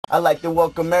I like to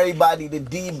welcome everybody to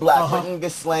D-Block. Let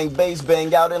niggas slang bass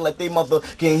bang out and let they mother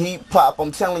get heat pop.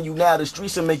 I'm telling you now, the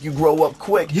streets will make you grow up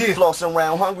quick. Flossing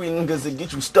around hungry niggas will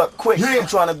get you stuck quick. I'm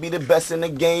trying to be the best in the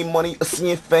game. Money,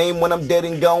 seeing fame. When I'm dead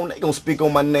and gone, they gon' speak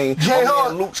on my name.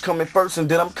 I'm Luke's coming first and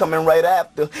then I'm coming right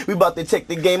after. We about to take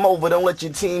the game over. Don't let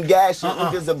your team gas you.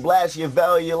 Niggas a blast you.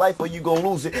 Value your life or you gon'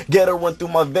 lose it. Get her run through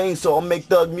my veins so I'll make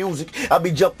thug music. I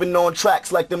be jumping on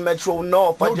tracks like the Metro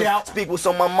North. I just speak what's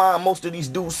on my mind. Most of these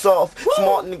dudes soft.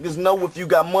 Smart niggas know if you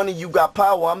got money, you got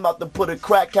power. I'm about to put a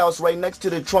crack house right next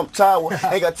to the Trump Tower.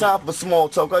 Ain't got time for small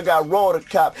talk. I got raw to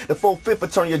cop. The 4/5 will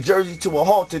turn your jersey to a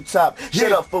halter top.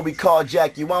 Shut up before we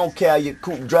carjack you. I don't care your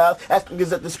coupe drive. Ask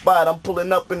niggas at the spot. I'm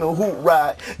pulling up in a hoot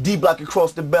ride. D-Block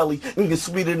across the belly. Niggas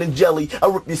sweeter than jelly. I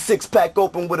rip your six-pack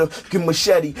open with a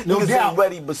machete. Niggas ain't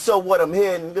ready, but so what? I'm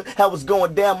here, nigga. How it's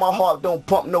going down, my heart don't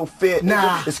pump no fear,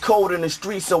 nigga. It's cold in the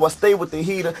street, so I stay with the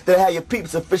heater. Then have your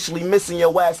peeps officially missing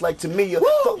your ass like Tamia.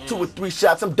 Fuck 2 or 3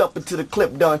 shots, I'm dumping to the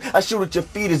clip done. I shoot at your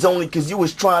feet is only cause you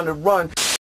was trying to run.